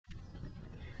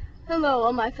Hello,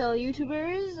 all my fellow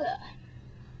YouTubers.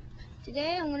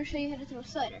 Today I'm going to show you how to throw a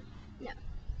slider. Now,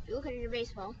 if you look at your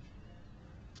baseball,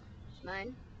 it's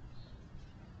mine.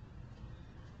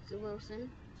 It's a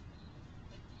Wilson.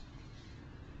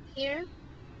 Here,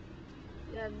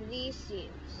 you have these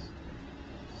seams.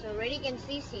 So right against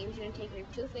these seams, you're going to take your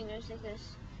two fingers like this,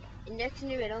 index in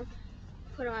the middle,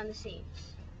 put them on the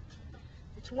seams.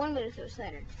 That's one way to throw a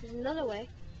slider. There's another way.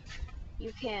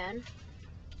 You can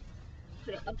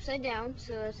put it upside down,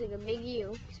 so it's like a big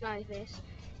U, smiley face,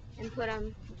 and put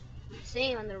them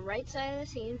same on the right side of the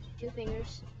seam, two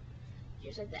fingers,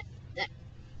 just like that.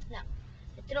 Now,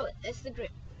 throw it. That's the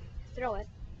grip. Throw it.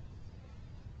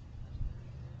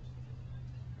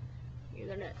 You're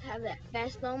gonna have that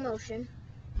fastball motion,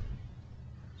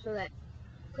 so that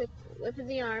quick whip of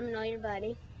the arm and all your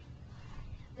body.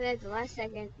 But at the last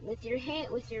second, with your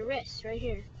hand, with your wrist right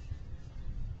here.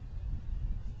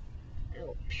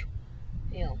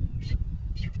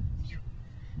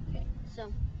 Okay,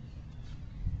 so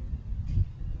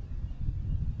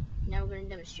now we're going to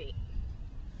demonstrate.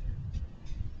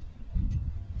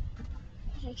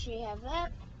 Make sure you have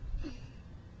that.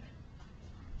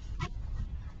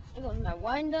 There goes my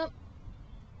wind up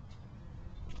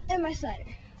and my slider.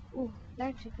 Ooh, that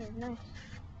actually feels nice.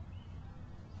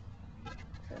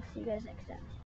 So see you guys next time.